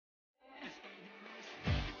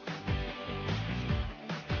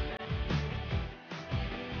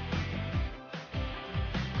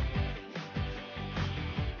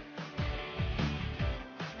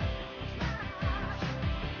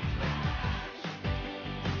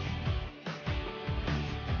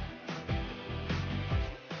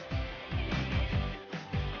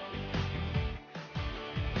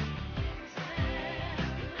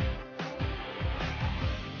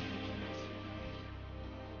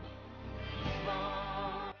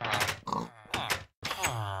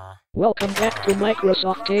Welcome back to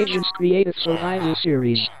Microsoft Agents Creative Survival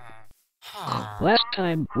Series. Last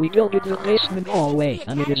time, we builded the basement hallway,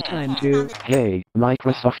 and it is time to... Hey,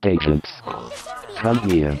 Microsoft Agents. Come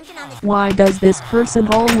here. Why does this person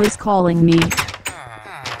always calling me?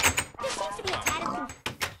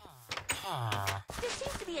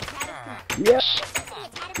 Yes?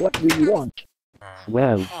 What do you want?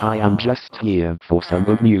 Well, I am just here for some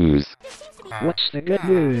good news. What's the good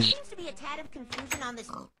news?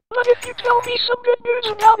 But if you tell me some good news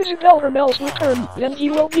about Isabel Mel's return, then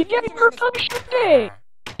he will be getting her punishment day.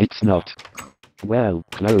 It's not. Well,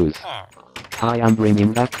 close. I am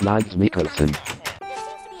bringing back Mads Mikkelsen.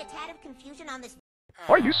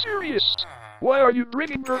 Are you serious? Why are you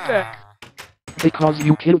bringing her back? Because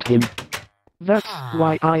you killed him. That's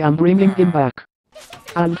why I am bringing him back.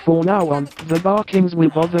 And for now on, the barkings will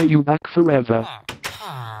bother you back forever.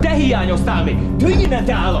 Te hiányoztál még! Tűnj innen,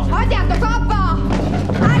 te állat! Hagyjátok abba!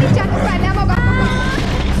 Állítsátok fel, nem magatokat!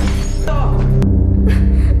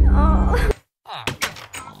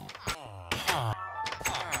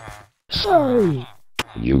 Sorry.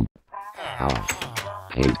 You are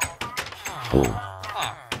paid for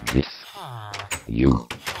this. You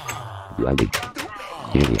bloody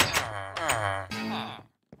idiot.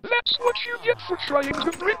 That's what you get for trying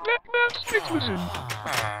to bring back Mads Mikkelsen.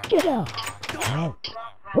 Get out. Out.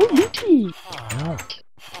 Oh, Yuki. Out.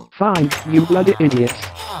 Fine, you bloody idiots.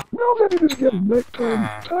 Now that it is getting nighttime,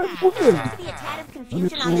 time for bed. And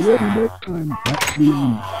it's already nighttime, actually.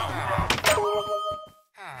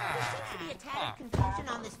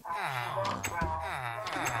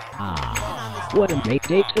 Ah, what a great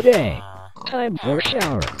day today. Time for a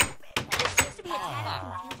shower.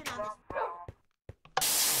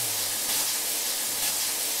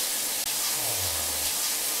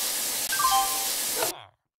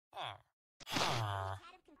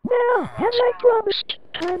 Now, as I promised,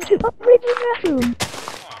 time to upgrade the bathroom.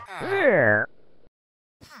 There.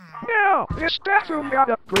 Now, this bathroom got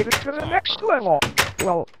upgraded to the next level.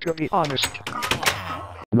 Well, to be honest.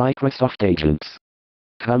 Microsoft Agents.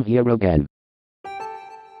 Come here again.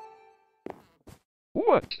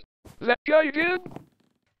 What? That guy again?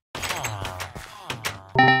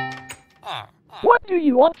 What do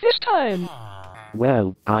you want this time?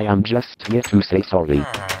 Well, I am just here to say sorry.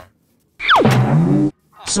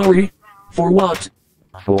 Sorry? For what?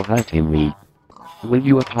 For hurting me. Will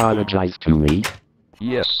you apologize to me?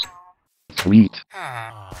 Yes. Sweet.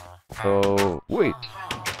 Oh, wait.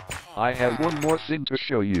 I have one more thing to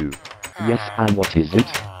show you. Yes, and what is it?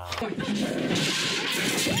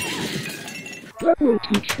 That will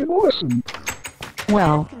teach him a lesson.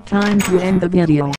 Well, time to end the video.